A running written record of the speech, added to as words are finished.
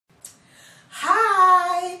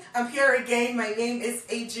I'm here again. My name is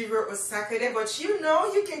Ejiro Osakode, but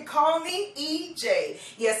you can call me EJ.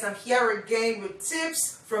 Yes, I'm here again with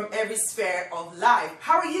tips from every sphere of life.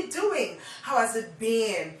 How are you doing? How has it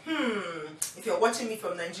been? If you're watching me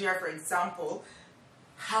from Nigeria, for example,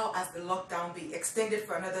 how has the lockdown been extended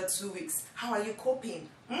for another 2 weeks? How are you coping?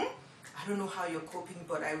 I don't know how you're coping,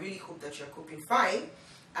 but I really hope that you're coping fine.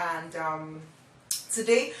 And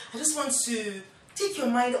today, I just want to take your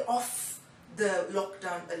mind off the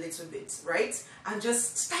lockdown a little bit, right? And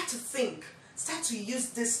just start to use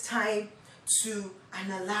this time to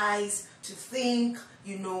analyze, to think,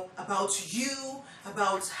 about you,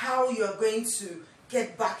 about how you're going to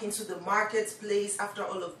get back into the marketplace after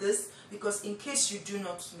all of this. Because in case you do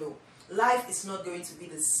not know, life is not going to be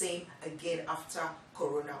the same again after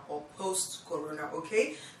Corona or post-Corona,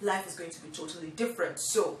 okay? Life is going to be totally different.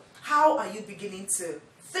 So how are you beginning to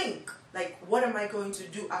think? Like, what am I going to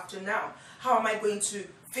do after now? How am I going to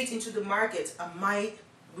fit into the market? Am I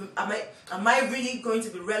really going to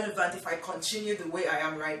be relevant if I continue the way I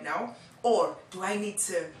am right now? Or do I need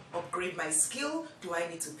to upgrade my skill? Do I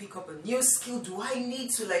need to pick up a new skill? Do I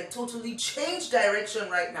need to totally change direction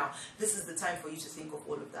right now? This is the time for you to think of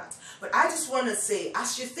all of that. But I just want to say,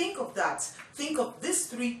 as you think of that, think of these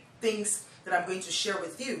 3 things that I'm going to share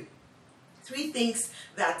with you. 3 things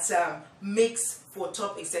that makes for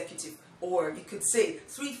top executive, or you could say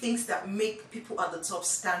 3 things that make people at the top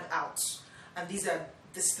stand out. And these are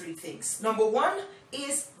these 3 things. Number 1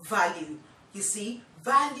 is value. You see,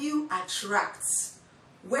 value attracts.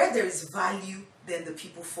 Where there is value, then the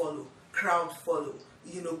people follow, crowd follow.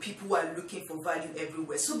 People are looking for value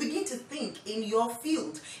everywhere. So begin to think in your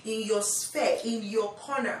field, in your sphere, in your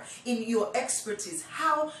corner, in your expertise.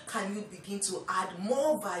 How can you begin to add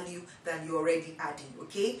more value than you're already adding?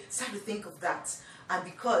 Okay? Start to think of that. And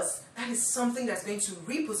because that is something that's going to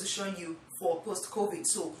reposition you for post-COVID.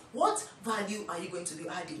 So what value are you going to be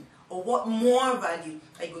adding? Or what more value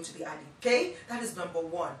are you going to be adding? Okay? That is number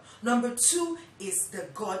 1. Number 2 is the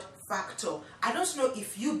God factor. I don't know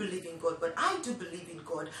if you believe in God, but I do believe in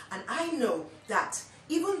God. And I know that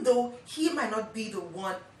even though He might not be the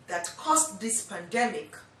one that caused this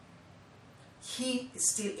pandemic, He is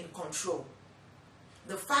still in control.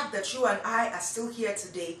 The fact that you and I are still here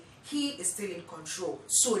today, He is still in control.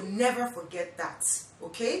 So never forget that.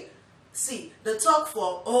 Okay? See, the talk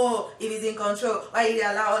for, if He's in control, why did He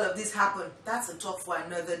allow all of this happen? That's a talk for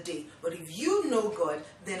another day. But if you know God,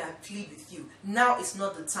 then I plead with you. Now is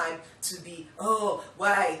not the time to be,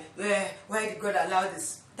 why did God allow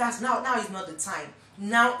this? Now is not the time.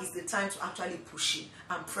 Now is the time to actually push it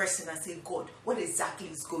and press it and say, God, what exactly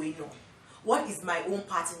is going on? What is my own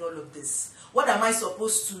part in all of this? What am I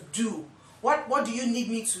supposed to do? What do you need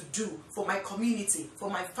me to do for my community, for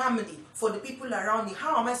my family, for the people around me?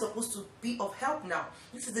 How am I supposed to be of help now?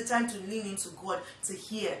 This is the time to lean into God, to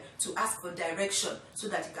hear, to ask for direction so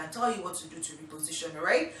that He can tell you what to do to reposition, all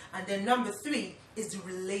right? And then number 3 is the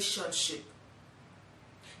relationship.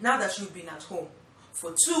 Now that you've been at home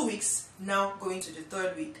for 2 weeks, now going to the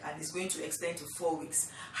 3rd week, and it's going to extend to 4 weeks.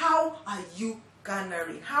 How are you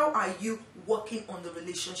garnering? How are you working on the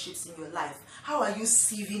relationships in your life? How are you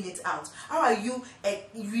sieving it out? How are you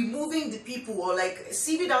removing the people, or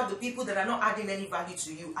sieving out the people that are not adding any value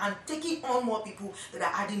to you and taking on more people that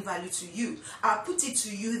are adding value to you? I put it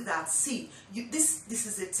to you that, this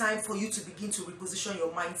is a time for you to begin to reposition your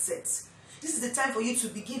mindset. This is the time for you to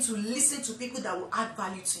begin to listen to people that will add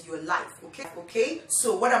value to your life, okay?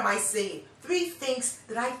 So what am I saying? 3 things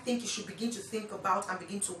that I think you should begin to think about and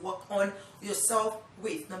begin to work on yourself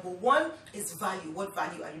with. Number 1 is value. What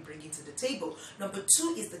value are you bringing to the table? Number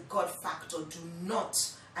 2 is the God factor. Do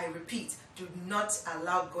not, I repeat, do not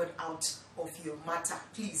allow God out of your matter.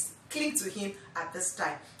 Please, cling to Him at this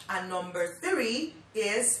time. And number 3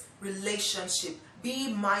 is relationship.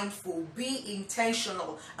 Be mindful, be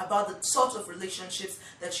intentional about the sort of relationships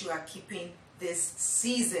that you are keeping this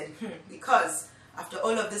season. Because after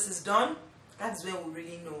all of this is done, that's when we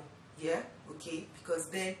really know. Yeah? Okay? Because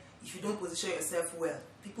then, if you don't position yourself well,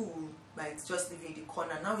 people might just leave you in the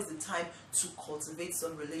corner. Now is the time to cultivate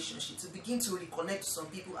some relationship, to begin to reconnect to some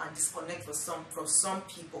people and disconnect from some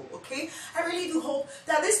people. Okay? I really do hope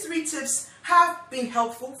that these 3 tips have been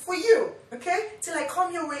helpful for you. Okay? Till I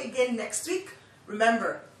come your way again next week.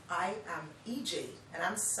 Remember, I am EJ, and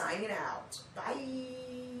I'm signing out. Bye.